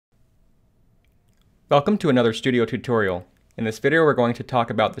Welcome to another Studio tutorial. In this video we're going to talk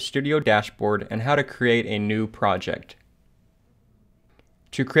about the Studio dashboard and how to create a new project.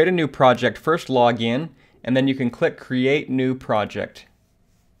 To create a new project, first log in and then you can click Create New Project.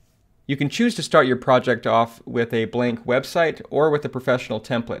 You can choose to start your project off with a blank website or with a professional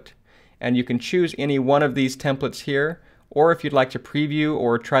template. And you can choose any one of these templates here, or if you'd like to preview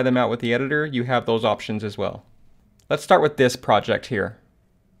or try them out with the editor, you have those options as well. Let's start with this project here.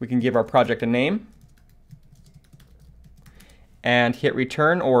 We can give our project a name and hit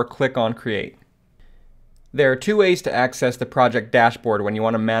return or click on create. There are two ways to access the project dashboard when you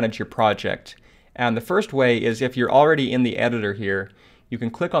want to manage your project. And the first way is if you're already in the editor here, you can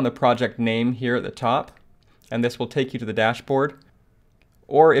click on the project name here at the top and this will take you to the dashboard.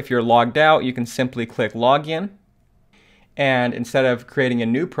 Or if you're logged out, you can simply click login, and instead of creating a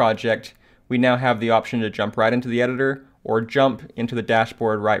new project, we now have the option to jump right into the editor or jump into the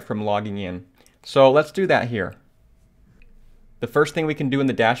dashboard right from logging in. So let's do that here. The first thing we can do in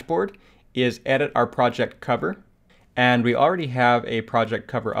the dashboard is edit our project cover. And we already have a project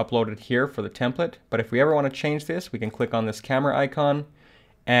cover uploaded here for the template, but if we ever want to change this, we can click on this camera icon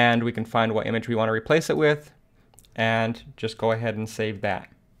and we can find what image we want to replace it with and just go ahead and save that.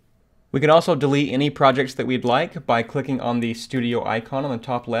 We can also delete any projects that we'd like by clicking on the studio icon on the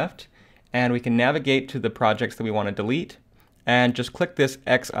top left, and we can navigate to the projects that we want to delete and just click this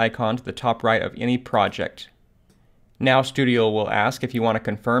X icon to the top right of any project. Now Studio will ask if you want to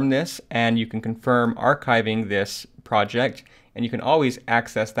confirm this, and you can confirm archiving this project, and you can always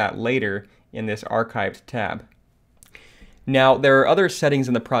access that later in this Archived tab. Now there are other settings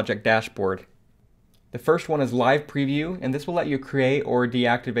in the project dashboard. The first one is Live Preview, and this will let you create or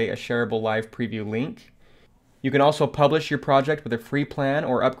deactivate a shareable live preview link. You can also publish your project with a free plan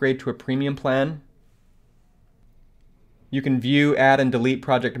or upgrade to a premium plan. You can view, add, and delete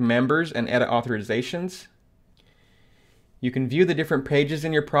project members and edit authorizations. You can view the different pages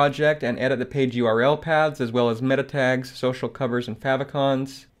in your project and edit the page URL paths as well as meta tags, social covers, and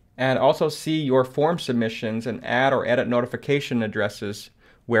favicons. And also see your form submissions and add or edit notification addresses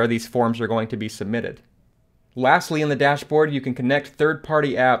where these forms are going to be submitted. Lastly, in the dashboard, you can connect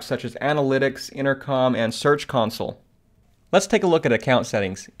third-party apps such as Analytics, Intercom, and Search Console. Let's take a look at account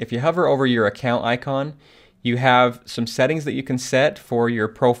settings. If you hover over your account icon, you have some settings that you can set for your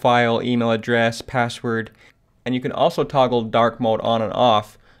profile, email address, password, and you can also toggle dark mode on and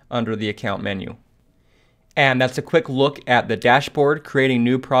off under the account menu. And that's a quick look at the dashboard, creating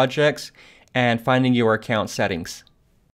new projects, and finding your account settings.